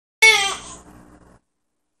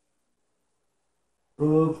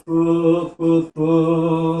Pupuk, pupuk,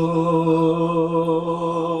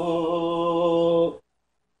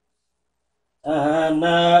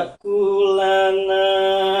 anakku lanang,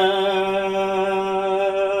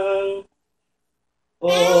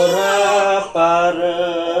 ora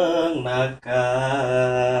pareng nakal,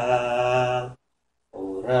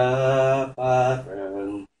 ora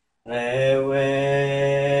pareng rewel,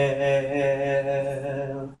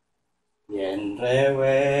 yen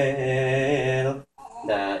rewel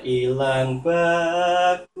ndak ilang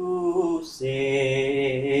baguse.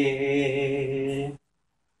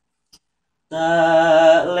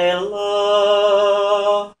 Tak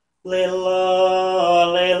lelo lelo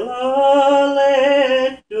lelo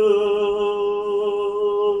ledung,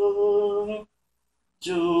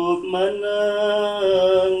 juk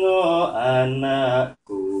menengo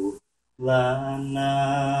anakku lanang,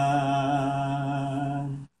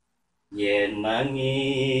 yen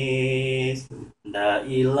nangis ndak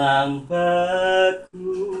ilang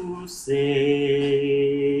baguse.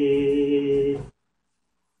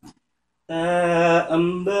 Tak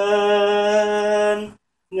emban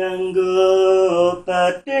nganggo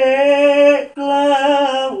batik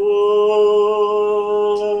lawuh,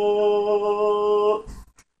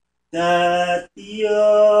 dadiya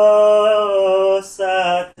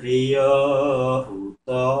satriya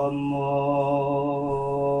utama,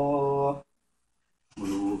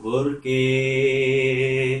 ngluhurke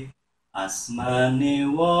asmane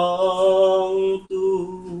wong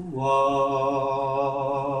tuwa,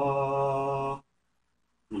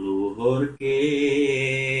 ngluhurke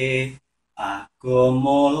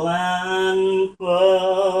agama lan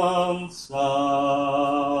bangsa.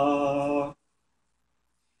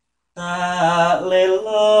 Tak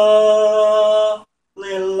lelo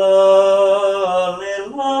lelo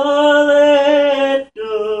lelo ledung,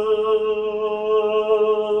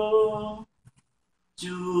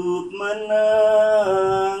 juk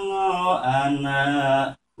menengo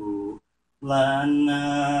anakku lanang,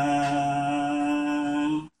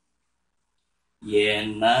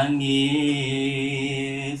 yen nangis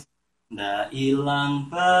ndak ilang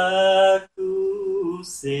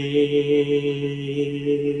baguse.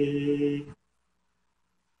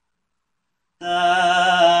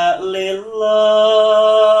 Tak lelo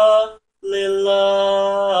lelo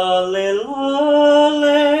lelo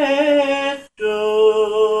ledung,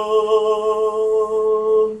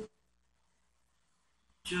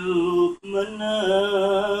 juk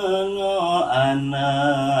menengo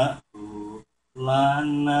anakku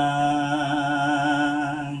lanang,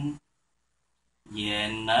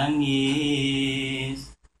 yen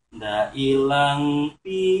nangis ndak ilang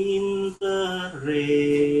pintere.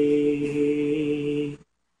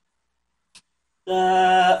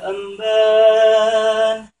 Tak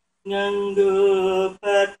emban nganggo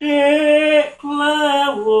batik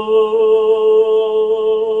lawuh,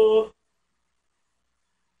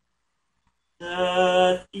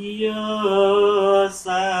 dadiya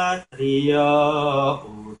satriya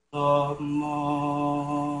utama,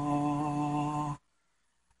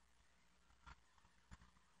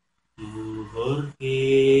 ngluhurke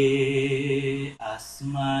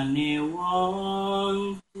asmane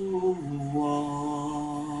wong tuwa.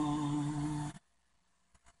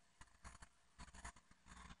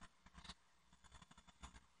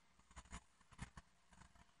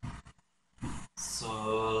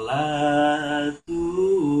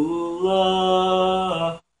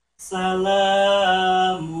 Salatullah salamullah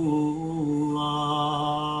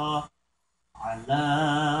ala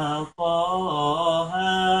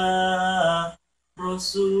Taha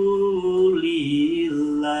Rasulillah.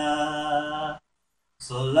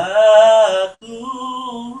 Salatullah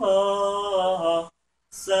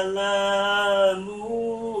salamullah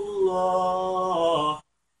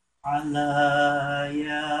ala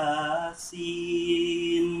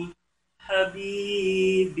Yasin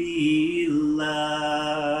Habibillah.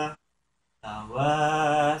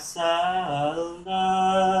 Tawassalna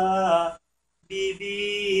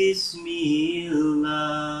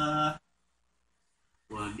bismillah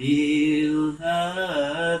wa bil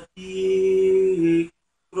hati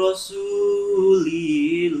Rasulillah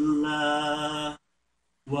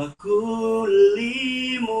wa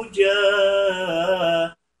kulli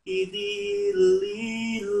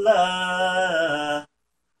mujahidillah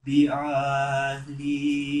bi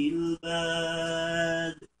ahlil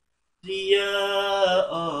badri ya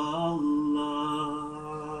Allah,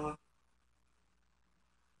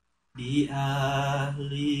 bi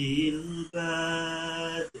ahlil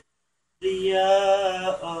badri ya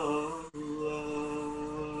Allah.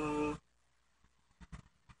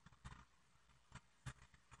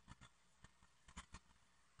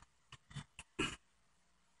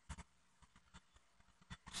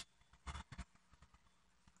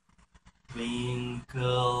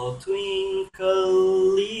 Twinkle,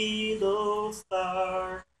 twinkle, little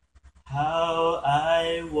star, how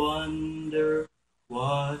I wonder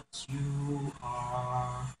what you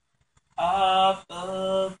are. Up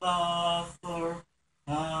above her,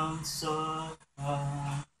 so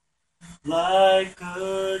high, like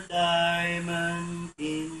a diamond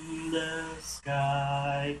in the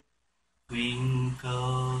sky.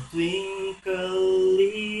 Twinkle, twinkle,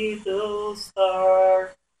 little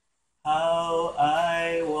star, how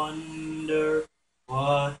I wonder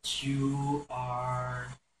what you are.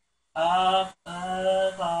 Up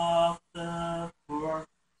above the world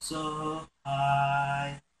so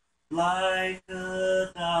high, like a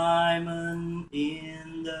diamond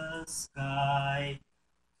in the sky.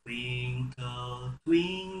 Twinkle,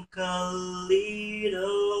 twinkle,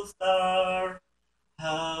 little star,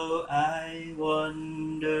 how I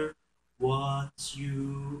wonder what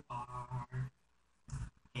you are.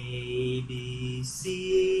 A, B,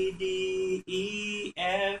 C, D, E,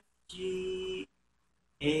 F, G,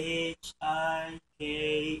 H, I,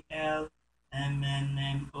 K, L, M, N,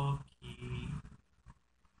 M, O, P.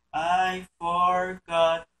 I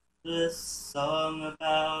forgot the song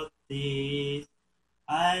about this.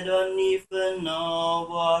 I don't even know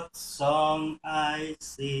what song I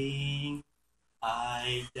sing.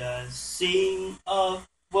 I just sing of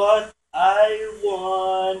what I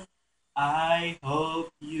want. I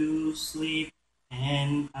hope you sleep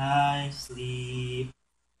and I sleep.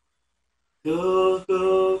 Go,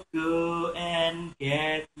 go, go and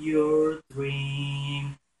get your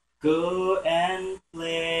dream. Go and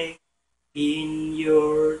play in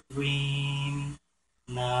your dream.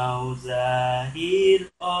 Now Zahir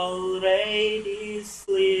already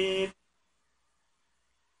sleep,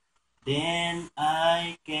 then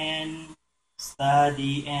I can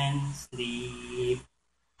study and sleep.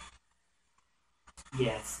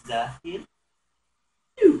 Yes, Zahir,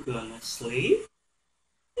 you gonna sleep?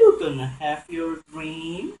 You gonna have your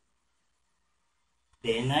dream?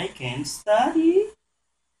 Then I can study,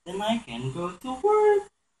 then I can go to work.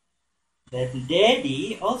 But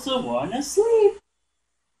Daddy also wanna sleep.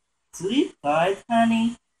 Sleep tight,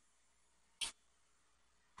 honey.